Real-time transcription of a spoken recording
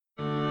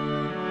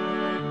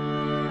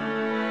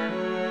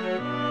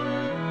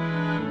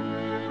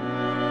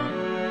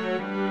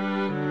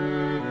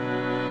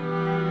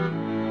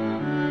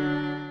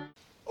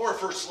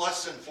first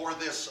lesson for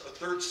this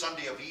third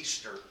Sunday of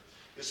Easter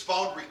is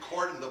found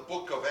recorded in the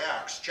book of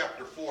Acts,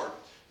 chapter 4,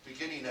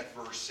 beginning at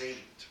verse 8.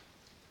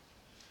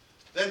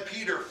 Then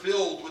Peter,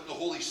 filled with the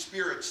Holy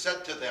Spirit,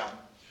 said to them,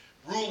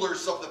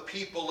 "Rulers of the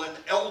people and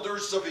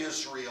elders of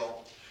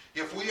Israel,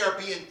 if we are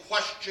being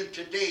questioned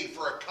today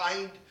for a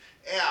kind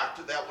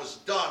act that was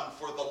done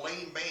for the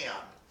lame man,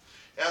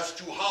 as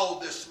to how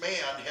this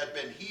man had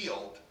been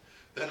healed,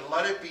 then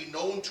let it be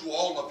known to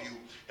all of you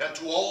and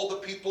to all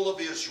the people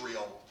of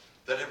Israel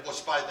that it was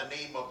by the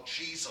name of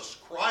Jesus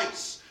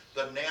Christ,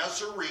 the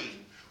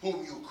Nazarene,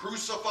 whom you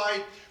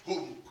crucified,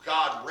 whom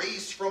God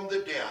raised from the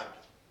dead.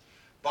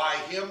 By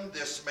him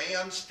this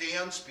man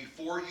stands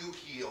before you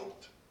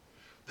healed.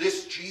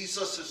 This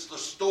Jesus is the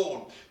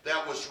stone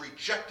that was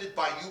rejected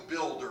by you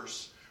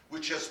builders,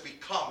 which has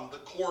become the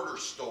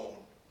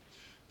cornerstone.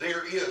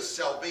 There is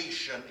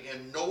salvation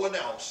in no one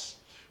else,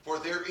 for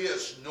there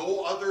is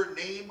no other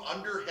name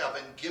under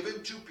heaven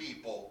given to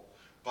people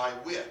by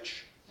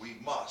which we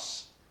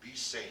must be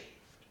saved."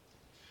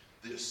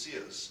 This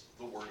is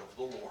the word of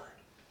the Lord.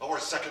 Our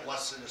second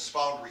lesson is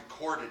found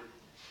recorded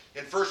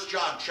in 1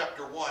 John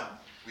chapter 1.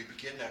 We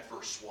begin at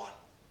verse 1.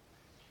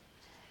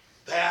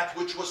 "That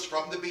which was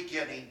from the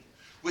beginning,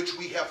 which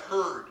we have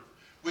heard,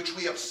 which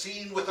we have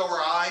seen with our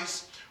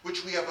eyes,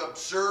 which we have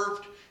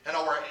observed, and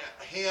our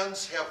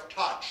hands have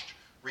touched,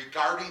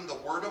 regarding the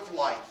word of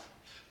life.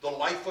 The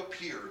life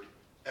appeared,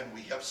 and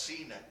we have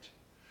seen it.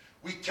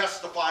 We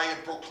testify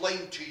and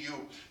proclaim to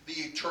you the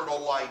eternal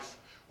life,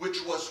 which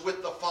was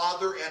with the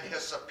Father and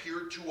has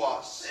appeared to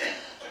us.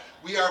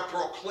 We are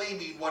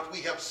proclaiming what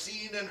we have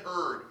seen and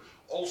heard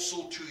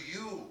also to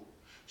you,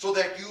 so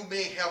that you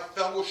may have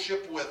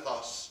fellowship with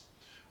us.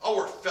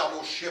 Our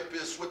fellowship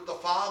is with the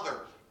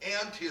Father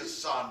and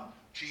his Son,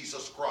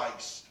 Jesus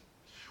Christ.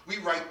 We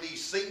write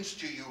these things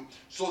to you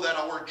so that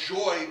our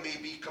joy may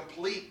be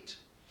complete.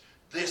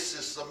 This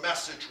is the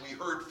message we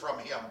heard from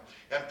him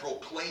and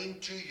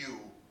proclaimed to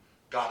you.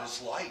 God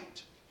is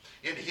light.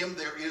 In him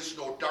there is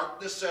no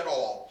darkness at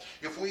all.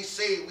 If we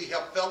say we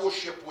have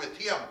fellowship with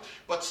him,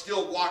 but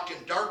still walk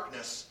in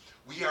darkness,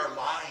 we are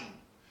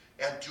lying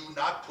and do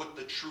not put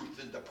the truth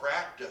into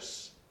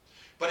practice.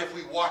 But if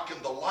we walk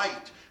in the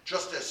light,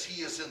 just as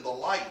he is in the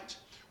light,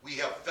 we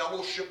have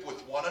fellowship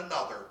with one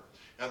another,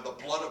 and the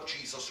blood of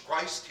Jesus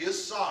Christ,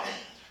 his Son,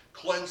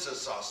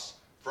 cleanses us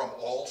from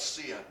all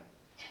sin.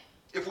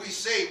 If we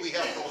say we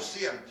have no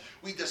sin,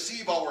 we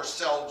deceive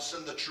ourselves,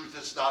 and the truth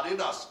is not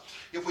in us.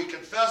 If we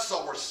confess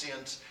our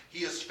sins,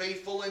 he is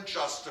faithful and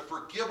just to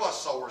forgive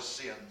us our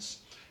sins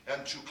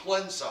and to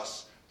cleanse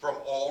us from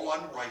all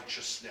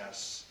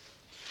unrighteousness.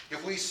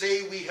 If we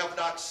say we have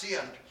not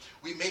sinned,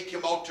 we make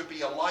him out to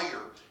be a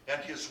liar,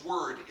 and his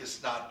word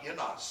is not in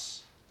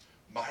us.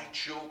 My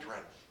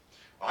children,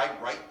 I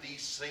write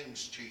these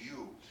things to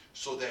you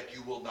so that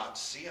you will not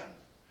sin.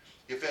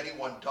 If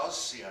anyone does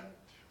sin,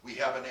 we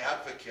have an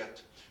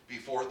advocate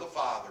before the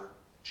Father,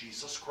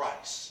 Jesus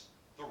Christ,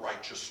 the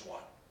righteous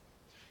one.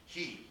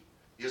 He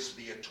is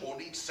the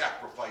atoning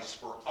sacrifice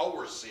for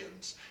our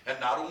sins, and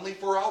not only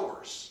for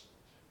ours,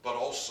 but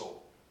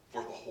also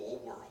for the whole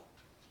world.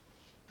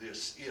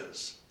 This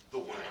is the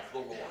word of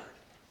the Lord.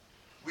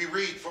 We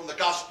read from the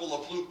Gospel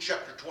of Luke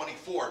chapter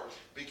 24,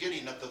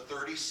 beginning at the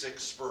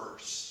 36th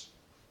verse.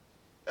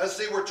 As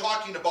they were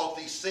talking about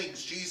these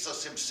things,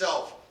 Jesus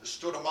himself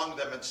stood among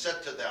them and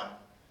said to them,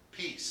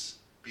 "Peace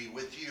be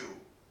with you."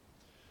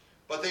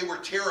 But they were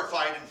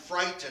terrified and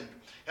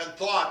frightened and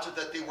thought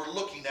that they were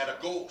looking at a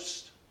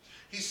ghost.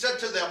 He said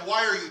to them,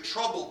 "Why are you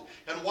troubled,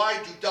 and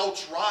why do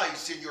doubts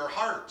rise in your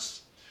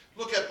hearts?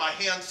 Look at my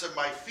hands and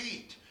my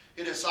feet.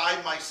 It is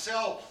I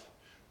myself.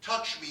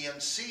 Touch me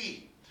and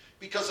see.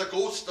 Because a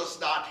ghost does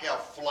not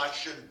have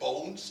flesh and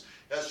bones,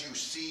 as you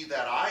see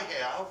that I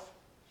have."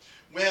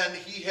 When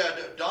he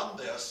had done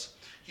this,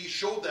 he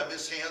showed them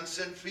his hands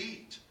and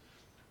feet.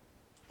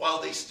 While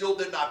they still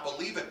did not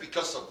believe it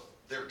because of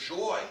their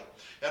joy,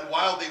 and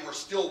while they were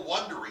still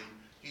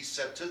wondering, he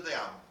said to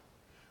them,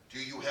 "Do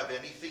you have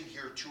anything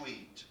here to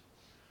eat?"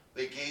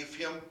 They gave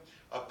him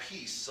a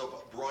piece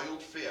of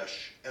broiled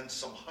fish and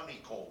some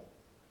honeycomb.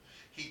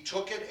 He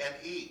took it and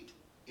ate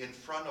in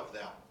front of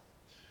them.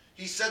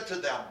 He said to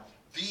them,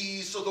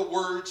 "These are the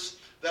words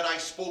that I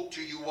spoke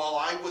to you while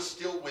I was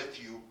still with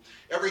you.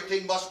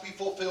 Everything must be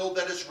fulfilled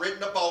that is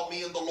written about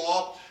me in the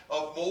law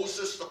of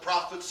Moses, the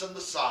prophets, and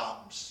the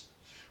Psalms."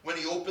 When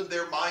he opened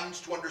their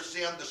minds to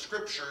understand the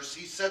scriptures,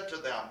 he said to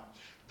them,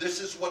 "This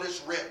is what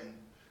is written,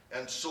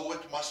 and so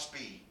it must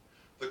be.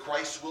 The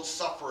Christ will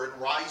suffer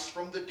and rise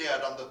from the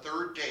dead on the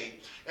third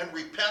day, and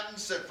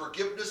repentance and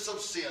forgiveness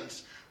of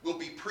sins will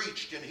be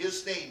preached in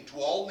his name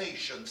to all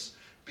nations,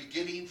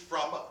 beginning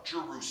from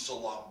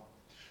Jerusalem.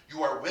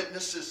 You are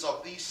witnesses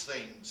of these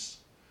things.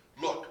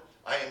 Look,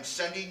 I am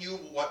sending you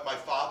what my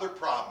Father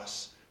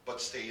promised,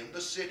 but stay in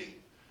the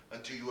city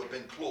until you have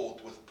been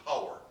clothed with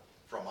power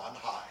from on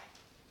high."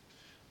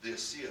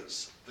 This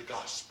is the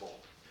gospel.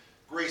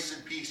 Grace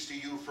and peace to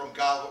you from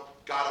God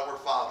our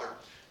Father,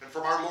 and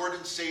from our Lord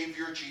and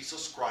Savior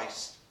Jesus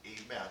Christ.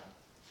 Amen.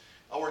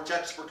 Our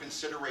text for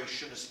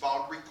consideration is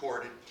found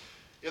recorded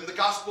In the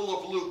Gospel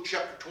of Luke,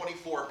 chapter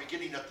 24,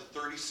 beginning at the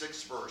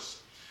 36th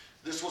verse,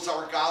 this was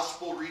our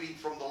gospel reading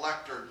from the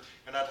lectern,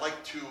 and I'd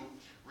like to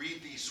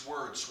read these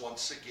words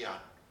once again.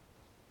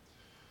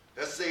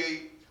 As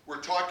they were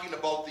talking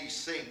about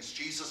these things,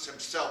 Jesus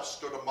himself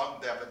stood among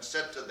them and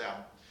said to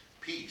them,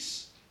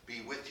 "Peace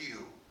be with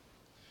you."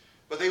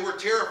 But they were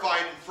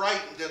terrified and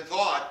frightened and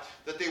thought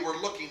that they were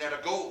looking at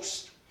a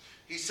ghost.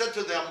 He said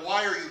to them,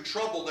 "Why are you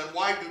troubled, and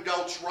why do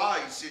doubts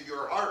rise in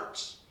your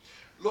hearts?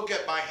 Look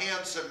at my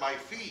hands and my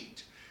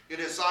feet.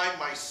 It is I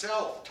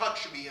myself.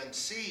 Touch me and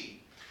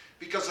see.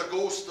 Because a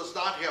ghost does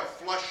not have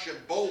flesh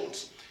and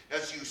bones,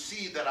 as you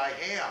see that I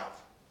have."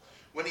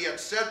 When he had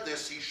said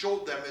this, he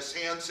showed them his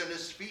hands and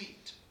his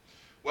feet.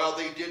 While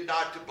they did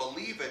not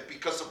believe it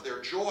because of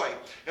their joy,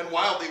 and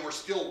while they were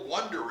still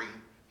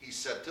wondering, he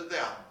said to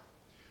them,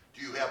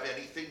 "Do you have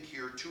anything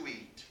here to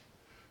eat?"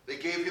 They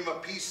gave him a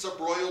piece of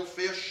broiled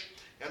fish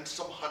and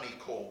some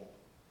honeycomb.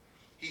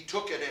 He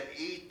took it and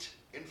ate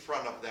in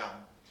front of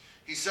them.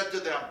 He said to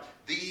them,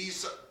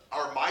 "These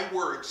are my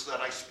words that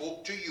I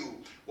spoke to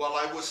you while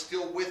I was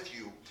still with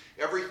you.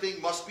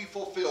 Everything must be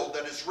fulfilled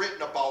that is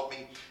written about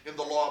me in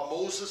the law of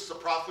Moses, the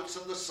prophets,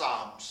 and the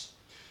Psalms."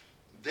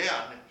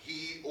 Then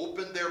he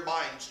opened their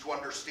minds to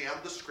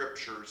understand the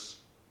scriptures.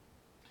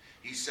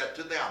 He said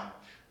to them,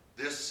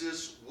 "This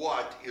is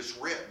what is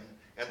written,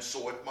 and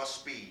so it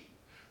must be.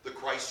 The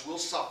Christ will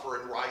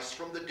suffer and rise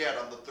from the dead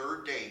on the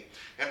third day,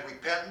 and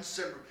repentance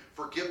and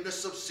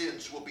forgiveness of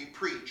sins will be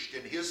preached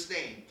in his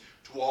name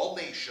to all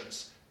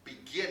nations,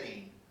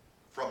 beginning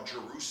from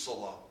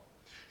Jerusalem.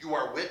 You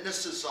are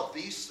witnesses of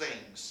these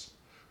things.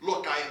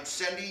 Look, I am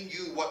sending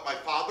you what my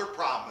Father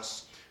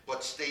promised,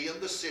 but stay in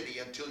the city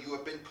until you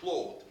have been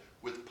clothed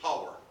with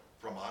power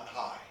from on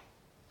high."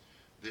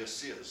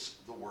 This is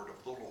the word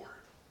of the Lord.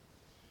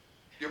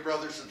 Dear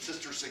brothers and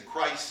sisters in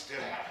Christ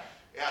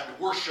and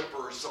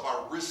worshipers of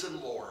our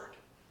risen Lord,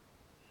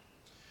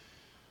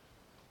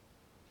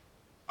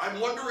 I'm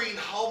wondering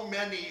how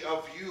many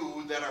of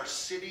you that are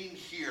sitting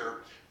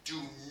here do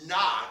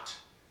not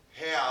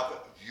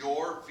have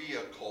your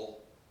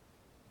vehicle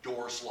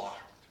doors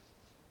locked.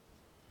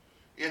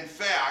 In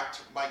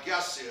fact, my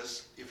guess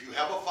is if you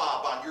have a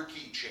fob on your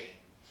keychain,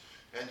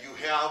 and you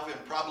have,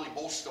 and probably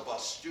most of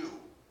us do,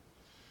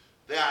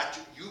 that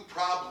you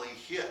probably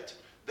hit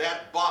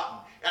that button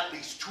at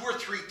least 2 or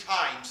 3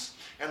 times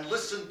and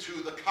listen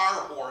to the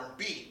car horn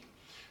beep,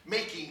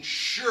 making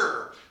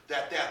sure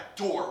that that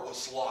door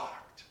was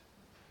locked,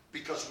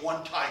 because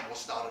one time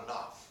was not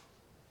enough.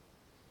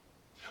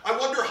 I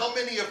wonder how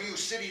many of you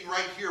sitting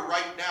right here,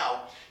 right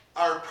now,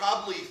 are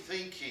probably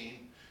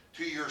thinking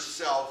to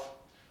yourself,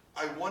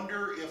 I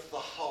wonder if the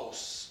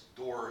house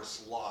door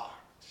is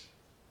locked.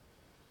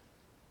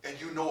 And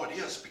you know it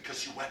is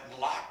because you went and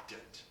locked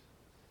it.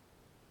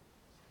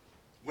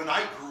 When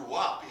I grew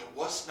up, it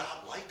was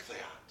not like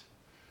that.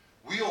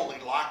 We only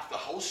locked the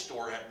house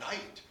door at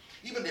night.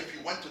 Even if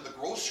you went to the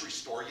grocery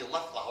store, you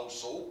left the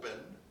house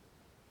open.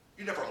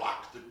 You never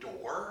locked the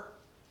door.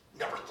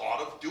 Never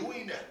thought of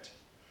doing it.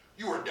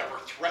 You were never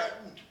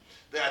threatened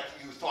that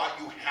you thought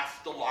you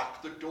have to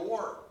lock the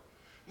door.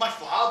 My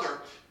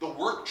father, the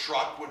work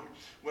truck,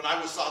 when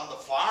I was on the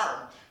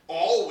farm,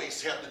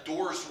 always had the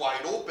doors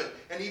wide open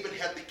and even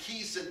had the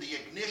keys in the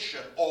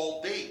ignition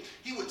all day.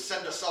 He would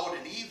send us out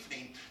in the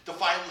evening to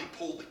finally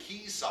pull the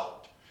keys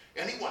out.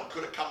 Anyone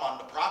could have come on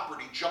the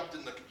property, jumped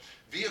in the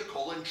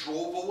vehicle, and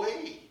drove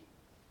away.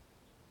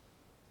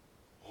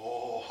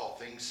 Oh, how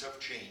things have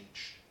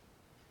changed.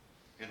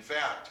 In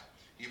fact,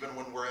 even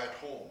when we're at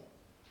home,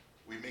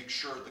 we make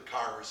sure the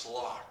car is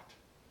locked.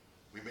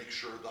 We make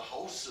sure the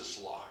house is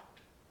locked,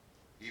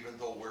 even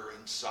though we're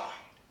inside.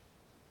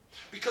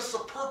 Because the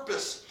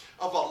purpose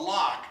of a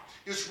lock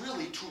is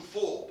really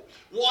twofold.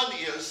 One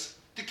is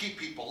to keep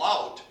people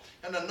out,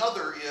 and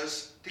another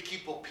is to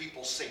keep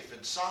people safe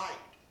inside.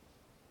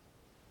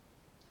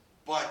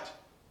 But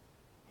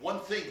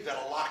one thing that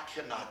a lock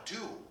cannot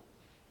do,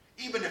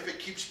 even if it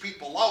keeps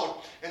people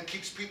out and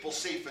keeps people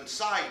safe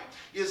inside,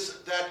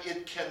 is that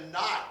it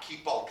cannot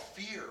keep out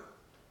fear.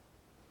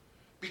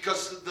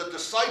 Because the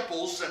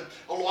disciples, and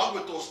along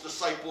with those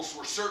disciples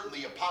were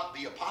certainly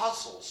the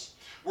apostles,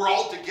 were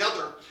all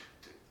together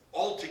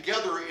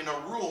in a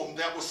room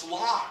that was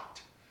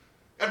locked.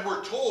 And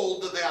we're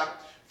told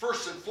that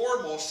first and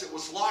foremost it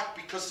was locked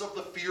because of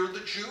the fear of the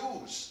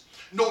Jews.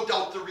 No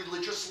doubt the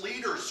religious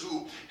leaders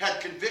who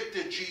had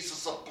convicted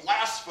Jesus of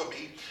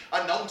blasphemy,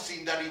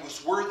 announcing that he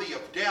was worthy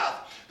of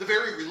death. The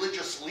very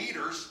religious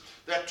leaders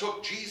that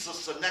took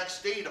Jesus the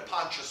next day to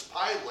Pontius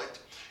Pilate,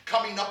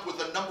 coming up with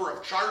a number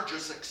of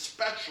charges,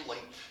 especially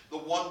the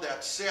one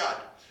that said,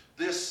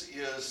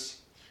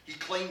 he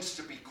claims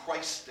to be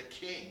Christ the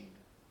King.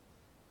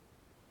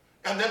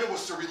 And then it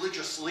was the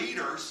religious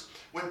leaders,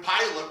 when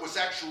Pilate was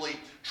actually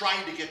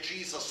trying to get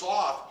Jesus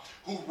off,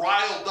 who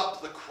riled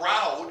up the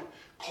crowd,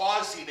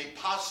 causing a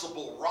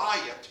possible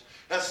riot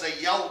as they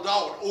yelled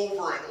out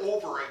over and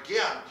over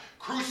again,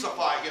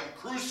 "Crucify him,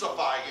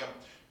 crucify him,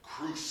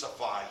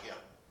 crucify him."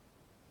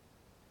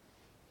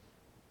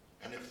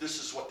 And if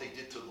this is what they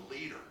did to the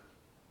leader,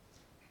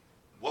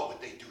 what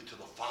would they do to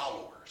the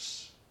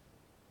followers?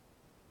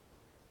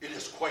 It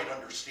is quite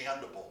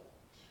understandable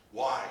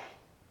why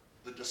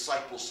the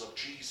disciples of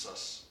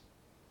Jesus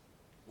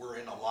were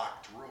in a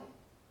locked room,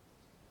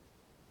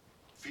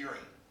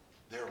 fearing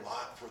their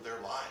lot for their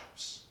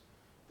lives.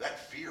 That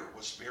fear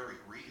was very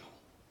real.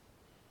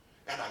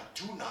 And I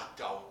do not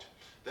doubt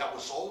that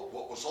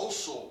what was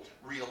also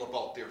real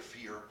about their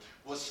fear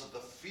was the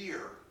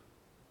fear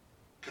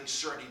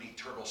concerning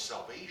eternal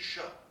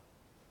salvation.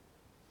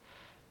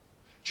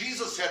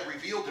 Jesus had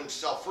revealed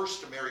himself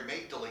first to Mary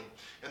Magdalene,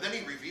 and then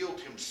he revealed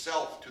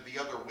himself to the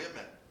other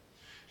women.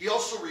 He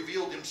also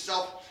revealed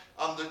himself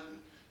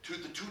to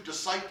the two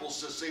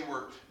disciples as they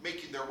were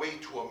making their way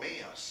to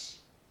Emmaus.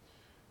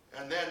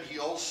 And then he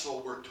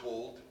also, we're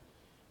told,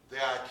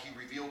 that he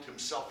revealed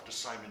himself to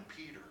Simon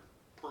Peter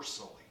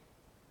personally.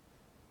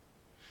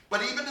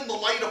 But even in the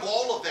light of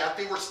all of that,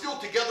 they were still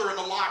together in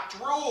a locked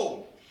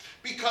room,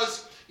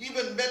 because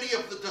even many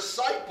of the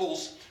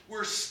disciples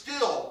were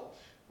still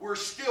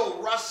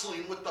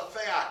wrestling with the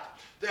fact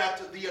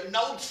that the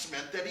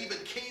announcement that even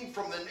came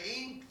from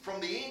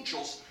the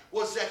angels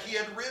was that he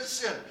had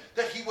risen,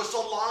 that he was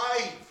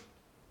alive,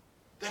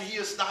 that he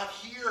is not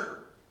here.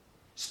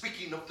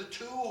 Speaking of the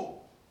tomb.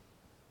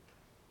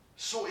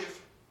 So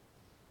if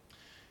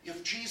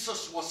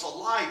Jesus was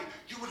alive,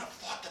 you would have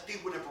thought that they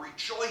would have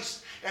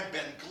rejoiced and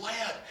been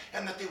glad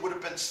and that they would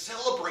have been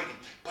celebrating.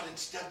 But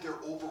instead they're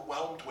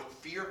overwhelmed with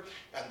fear,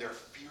 and their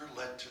fear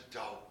led to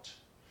doubt.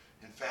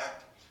 In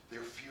fact,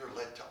 their fear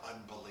led to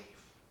unbelief.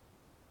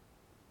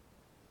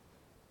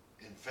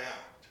 In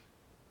fact,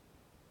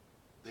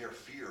 their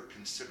fear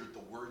considered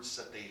the words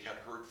that they had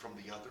heard from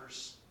the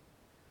others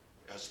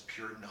as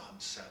pure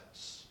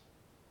nonsense.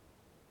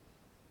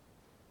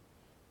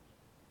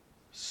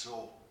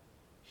 So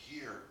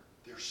here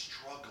they're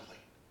struggling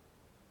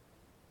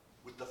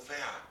with the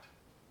fact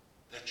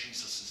that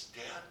Jesus is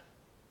dead.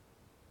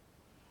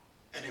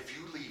 And if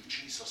you leave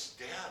Jesus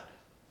dead,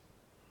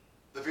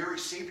 the very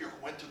Savior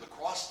who went to the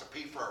cross to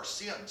pay for our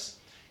sins,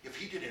 if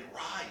he didn't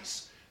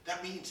rise,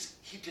 that means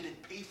he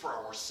didn't pay for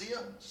our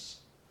sins.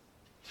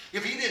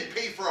 If he didn't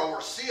pay for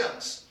our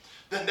sins,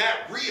 then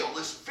that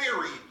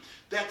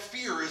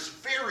fear is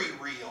very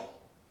real.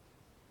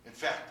 In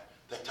fact,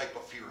 that type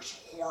of fear is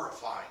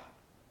horrifying.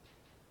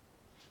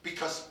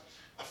 Because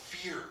a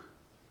fear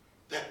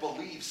that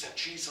believes that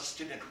Jesus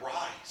didn't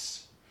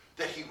rise,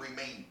 that he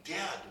remained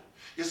dead,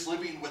 is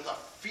living with a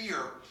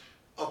fear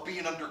of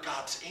being under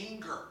God's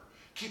anger.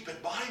 Keep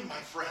in mind, my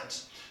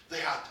friends,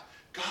 that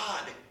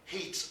God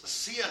hates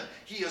sin.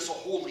 He is a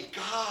holy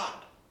God.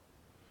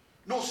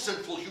 No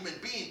sinful human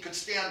being could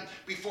stand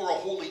before a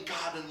holy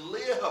God and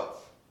live.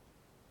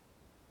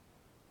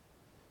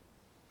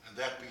 And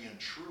that being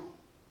true,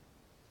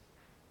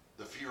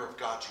 the fear of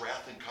God's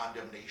wrath and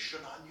condemnation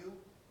on you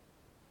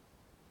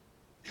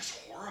is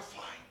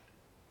horrifying.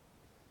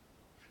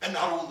 And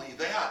not only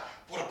that,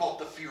 what about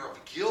the fear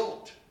of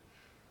guilt?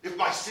 If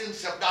my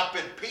sins have not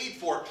been paid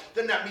for,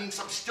 then that means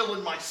I'm still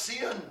in my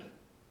sin.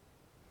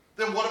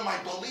 Then what am I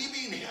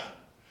believing in?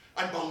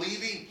 I'm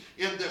believing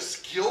in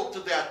this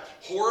guilt that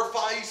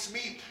horrifies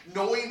me,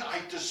 knowing I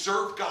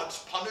deserve God's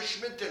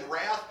punishment and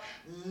wrath,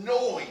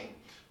 knowing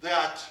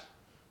that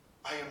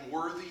I am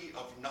worthy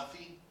of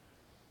nothing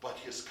but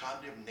his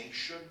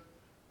condemnation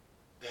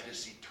that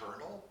is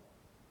eternal.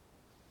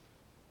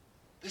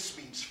 This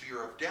means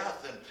fear of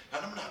death,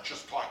 and I'm not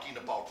just talking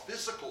about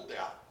physical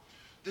death.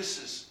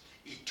 This is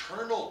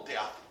eternal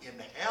death in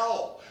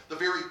hell, the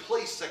very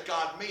place that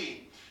God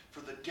made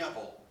for the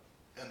devil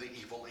and the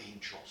evil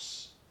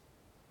angels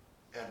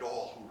and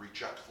all who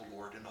reject the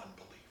Lord in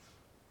unbelief.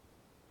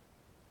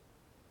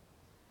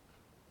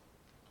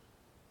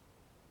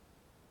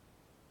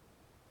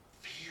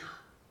 Fear.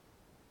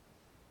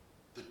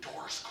 The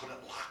doors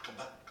couldn't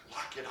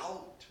lock it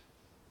out.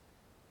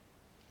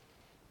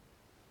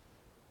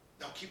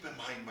 Now keep in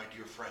mind, my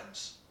dear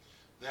friends,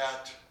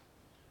 that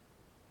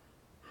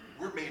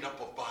we're made up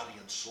of body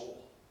and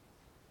soul.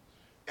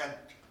 And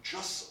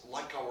just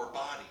like our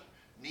body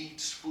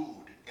needs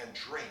food and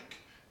drink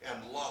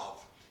and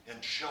love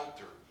and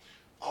shelter,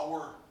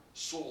 our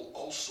soul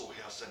also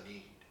has a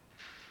need.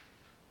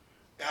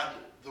 And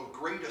the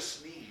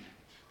greatest need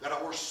that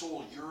our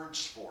soul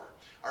yearns for,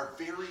 our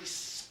very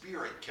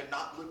spirit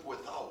cannot live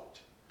without,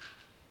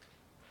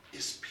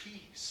 is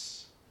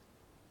peace.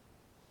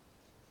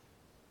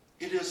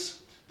 It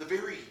is the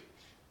very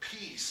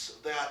peace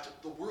that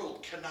the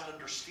world cannot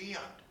understand.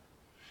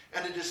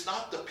 And it is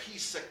not the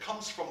peace that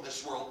comes from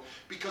this world,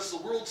 because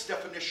the world's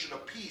definition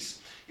of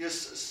peace is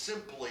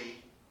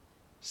simply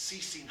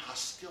ceasing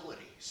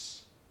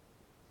hostilities.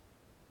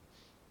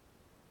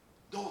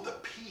 No, the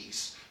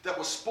peace that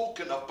was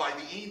spoken of by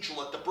the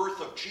angel at the birth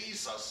of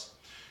Jesus,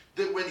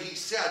 that when he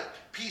said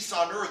peace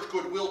on earth,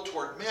 goodwill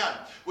toward men,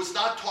 was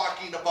not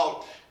talking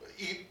about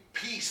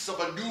peace of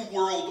a new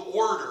world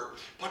order,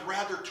 but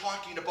rather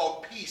talking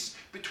about peace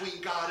between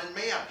God and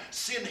man.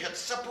 Sin had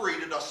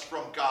separated us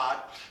from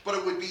God, but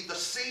it would be the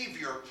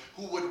Savior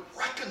who would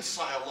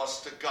reconcile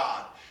us to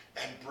God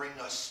and bring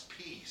us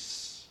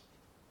peace.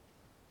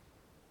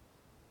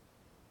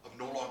 of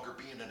no longer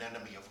being an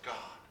enemy of God.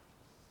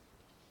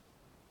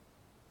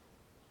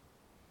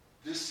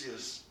 This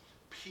is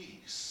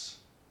peace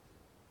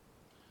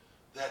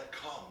that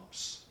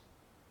comes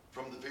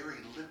from the very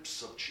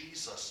lips of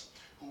Jesus,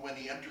 who when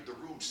he entered the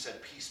room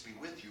said, "Peace be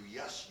with you."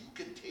 Yes, you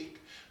can take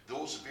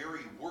those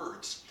very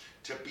words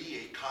to be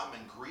a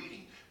common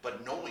greeting,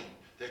 but knowing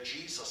that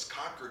Jesus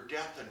conquered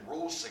death and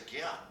rose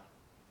again,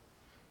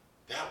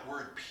 that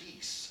word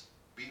 "peace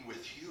be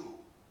with you"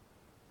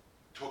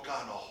 took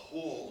on a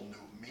whole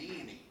new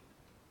meaning.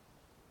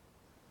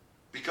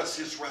 Because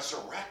his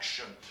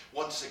resurrection,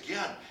 once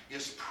again,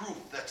 is proof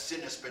that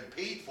sin has been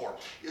paid for,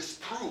 is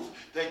proof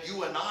that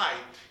you and I,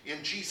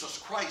 in Jesus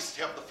Christ,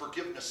 have the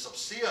forgiveness of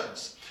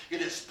sins.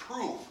 It is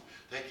proof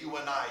that you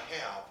and I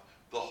have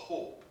the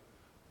hope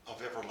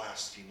of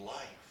everlasting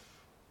life.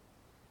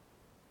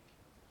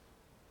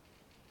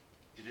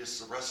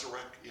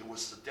 It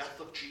was the death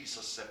of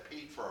Jesus that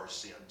paid for our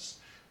sins,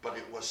 but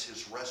it was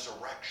his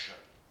resurrection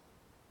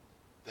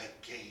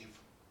that gave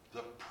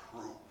the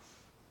proof.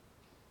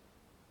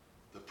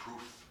 The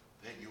proof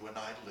that you and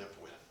I live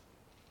with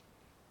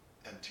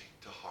and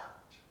take to heart.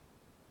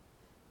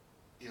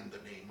 In the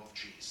name of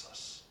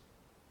Jesus,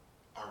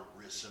 our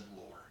risen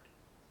Lord.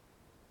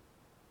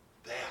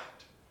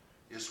 That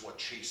is what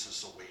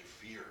chases away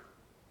fear.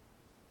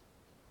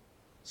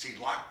 See,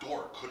 locked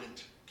door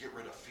couldn't get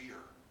rid of fear.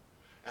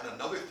 And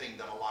another thing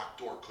that a locked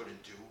door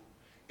couldn't do,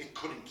 it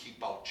couldn't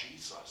keep out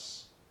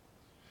Jesus.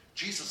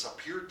 Jesus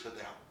appeared to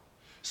them.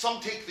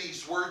 Some take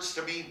these words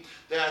to mean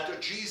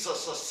that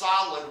Jesus, a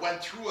solid,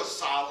 went through a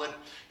solid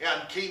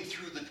and came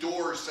through the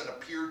doors and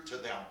appeared to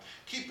them.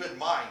 Keep in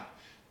mind,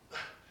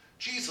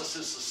 Jesus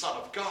is the Son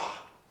of God.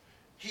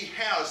 He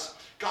has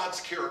God's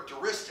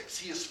characteristics.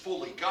 He is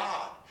fully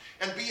God.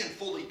 And being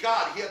fully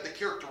God, he had the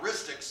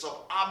characteristics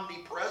of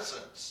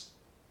omnipresence.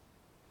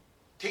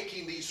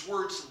 Taking these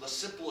words in the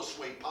simplest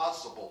way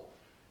possible,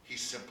 he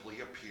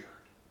simply appeared.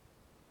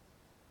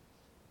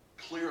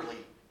 Clearly,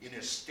 in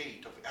his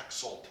state of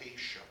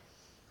exaltation.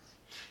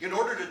 In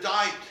order to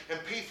die and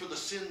pay for the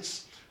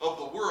sins of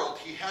the world,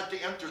 he had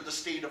to enter the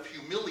state of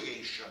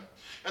humiliation.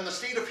 And the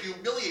state of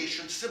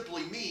humiliation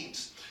simply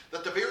means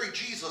that the very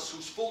Jesus,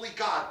 who's fully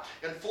God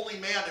and fully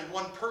man in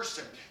one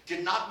person,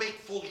 did not make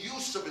full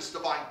use of his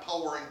divine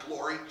power and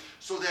glory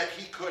so that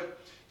he could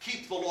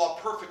keep the law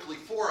perfectly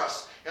for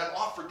us and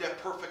offered that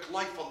perfect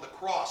life on the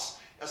cross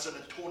as an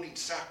atoning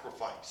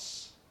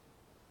sacrifice.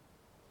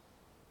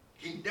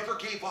 He never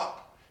gave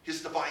up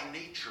his divine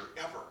nature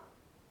ever.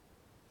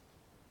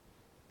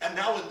 And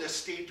now in this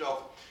state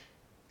of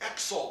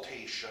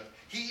exaltation,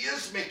 he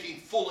is making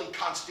full and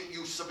constant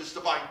use of his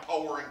divine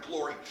power and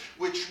glory,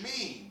 which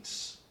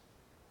means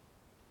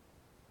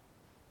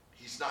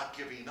he's not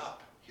giving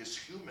up his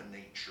human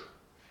nature.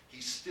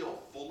 He's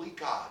still fully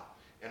God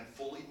and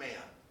fully man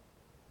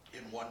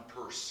in one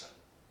person.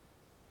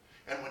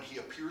 And when he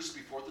appears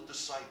before the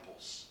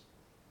disciples,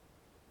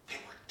 they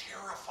were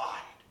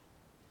terrified.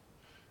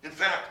 In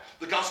fact,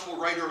 the gospel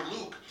writer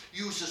Luke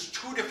uses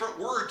two different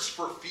words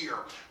for fear,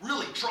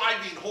 really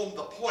driving home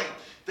the point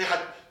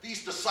that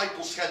these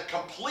disciples had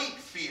complete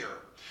fear.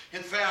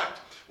 In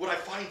fact, what I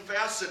find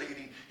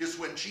fascinating is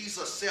when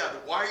Jesus said,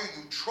 "Why are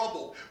you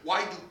troubled?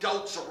 Why do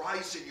doubts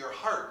arise in your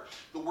heart?"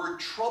 The word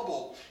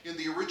trouble in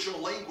the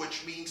original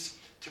language means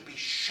to be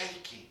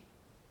shaking.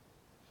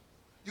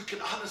 You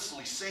can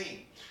honestly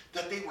say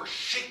that they were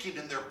shaking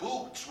in their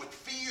boots with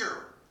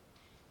fear,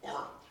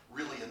 or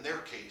really in their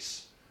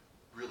case,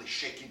 really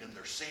shaking in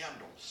their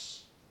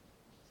sandals.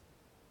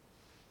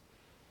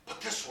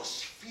 But this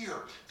was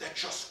fear that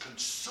just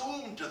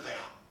consumed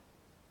them.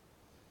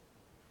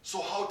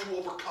 So how to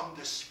overcome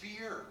this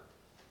fear?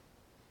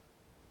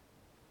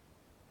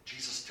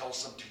 Jesus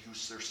tells them to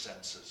use their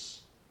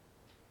senses.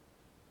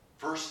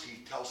 First,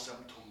 he tells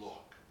them to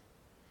look.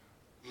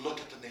 Look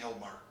at the nail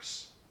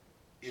marks.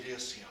 It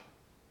is him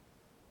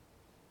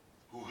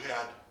who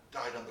had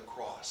died on the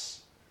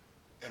cross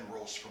and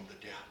rose from the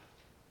dead.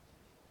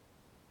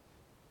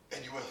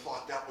 And you would have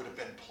thought that would have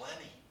been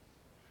plenty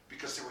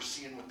because they were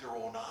seeing with their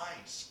own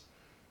eyes.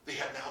 They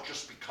had now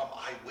just become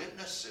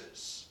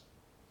eyewitnesses.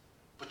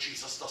 But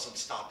Jesus doesn't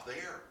stop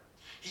there.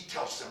 He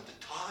tells them to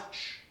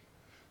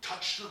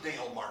touch the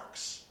nail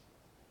marks.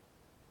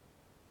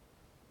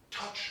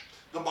 Touch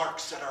the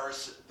marks that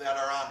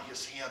are on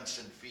his hands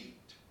and feet.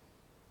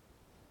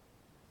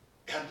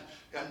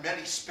 And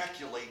many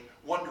speculate,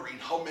 wondering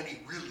how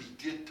many really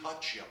did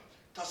touch him.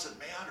 Doesn't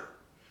matter.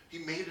 He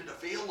made it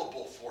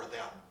available for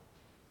them.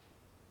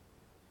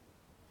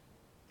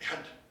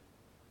 And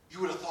you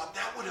would have thought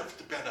that would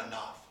have been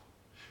enough.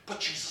 But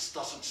Jesus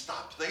doesn't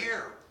stop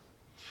there.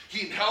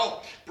 He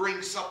now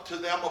brings up to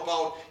them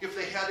about if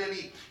they had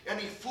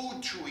any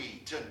food to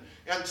eat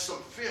and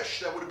some fish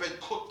that would have been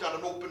cooked on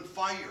an open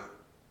fire.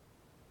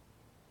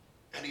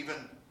 And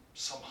even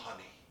some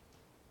honey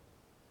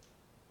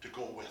to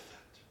go with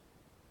it.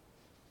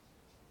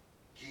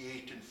 He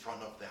ate in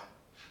front of them,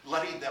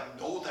 letting them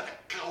know that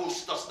a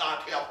ghost does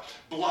not have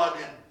blood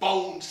and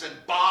bones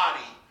and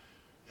body,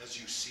 as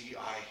you see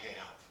I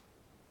have.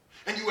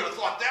 And you would have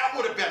thought that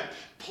would have been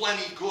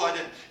plenty good,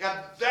 and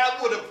that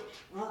would have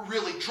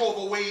really drove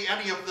away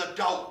any of the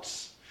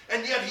doubts.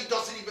 And yet he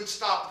doesn't even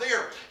stop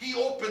there. He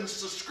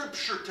opens the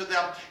scripture to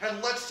them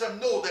and lets them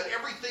know that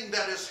everything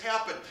that has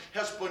happened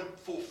has been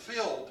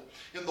fulfilled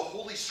in the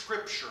Holy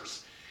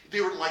Scriptures. They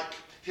were like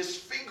his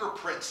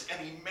fingerprints, and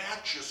he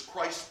matches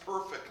Christ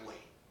perfectly.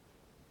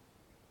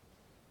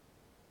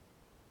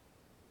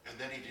 And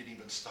then he didn't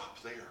even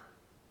stop there.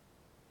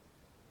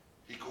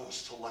 He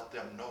goes to let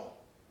them know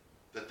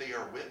that they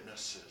are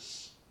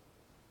witnesses.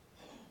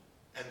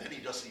 And then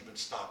he doesn't even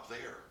stop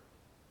there.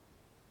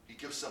 He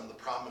gives them the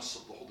promise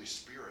of the Holy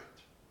Spirit,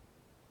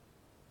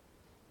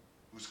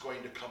 who's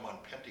going to come on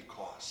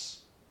Pentecost,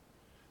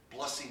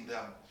 blessing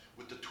them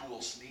with the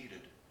tools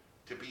needed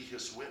to be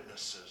his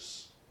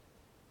witnesses,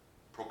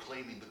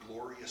 proclaiming the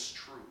glorious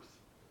truth.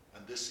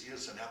 And this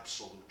is an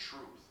absolute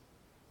truth,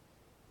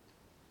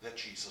 that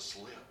Jesus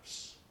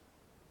lives.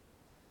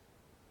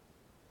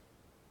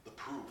 The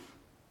proof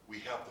we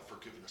have the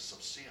forgiveness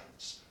of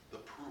sins, the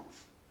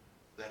proof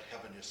that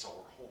heaven is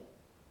our home.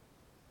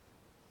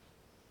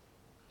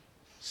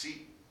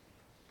 See,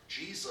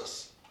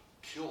 Jesus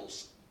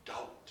kills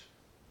doubt.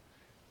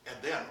 And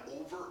then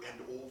over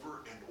and over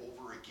and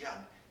over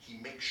again, he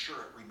makes sure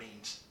it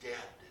remains dead.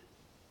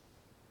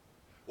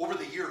 Over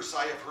the years,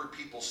 I have heard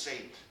people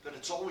say that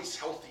it's always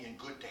healthy and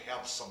good to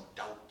have some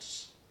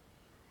doubts.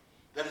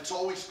 That it's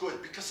always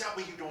good, because that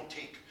way you don't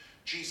take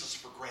Jesus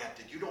for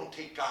granted. You don't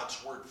take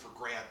God's word for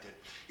granted.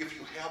 If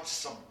you have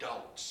some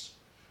doubts,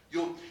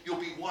 you'll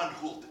be one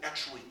who will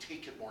actually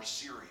take it more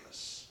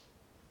serious.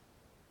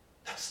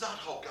 That's not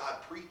how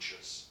God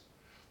preaches.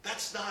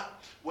 That's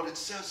not what it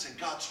says in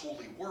God's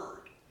holy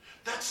word.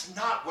 That's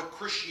not what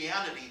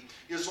Christianity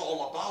is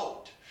all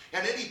about.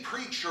 And any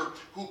preacher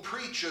who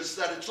preaches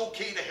that it's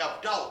okay to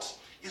have doubts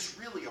is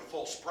really a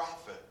false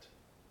prophet.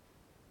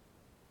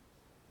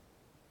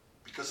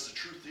 Because the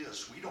truth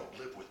is, we don't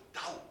live with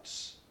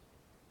doubts.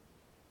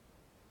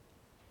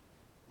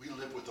 We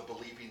live with a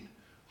believing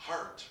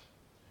heart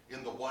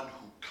in the one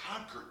who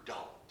conquered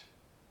doubt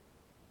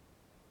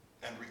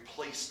and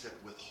replaced it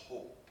with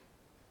hope,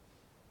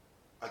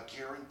 a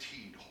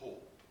guaranteed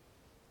hope.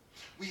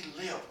 We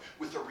live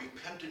with a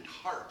repentant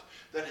heart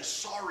that is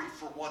sorry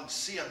for one's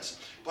sins,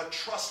 but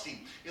trusting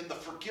in the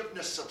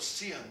forgiveness of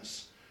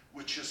sins,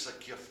 which is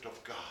a gift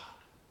of God.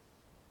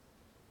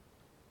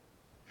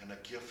 And a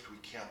gift we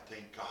can't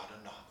thank God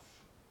enough.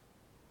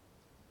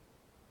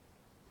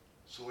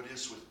 So it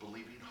is with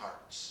believing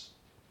hearts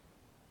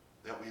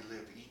that we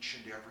live each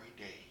and every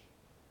day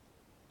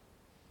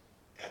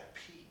at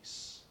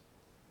peace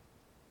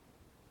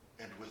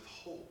and with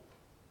hope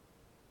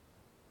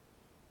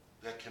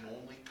that can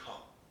only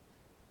come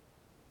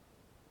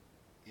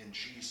in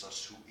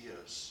Jesus, who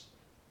is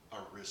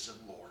our risen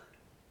Lord.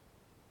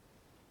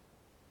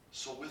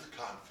 So with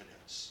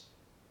confidence,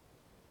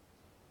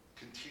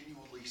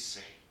 continually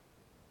say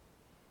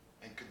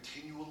and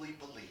continually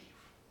believe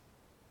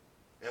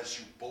as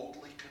you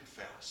boldly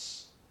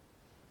confess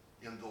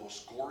in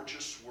those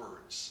gorgeous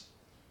words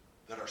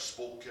that are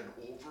spoken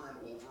over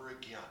and over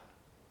again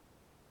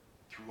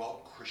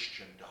throughout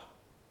Christendom.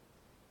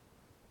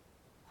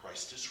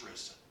 Christ is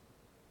risen.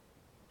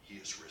 He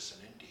is risen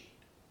indeed.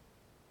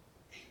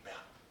 Amen.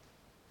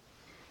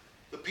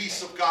 The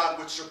peace of God,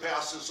 which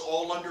surpasses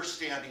all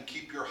understanding,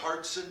 keep your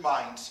hearts and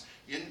minds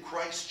in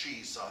Christ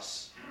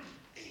Jesus.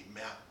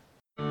 Amen.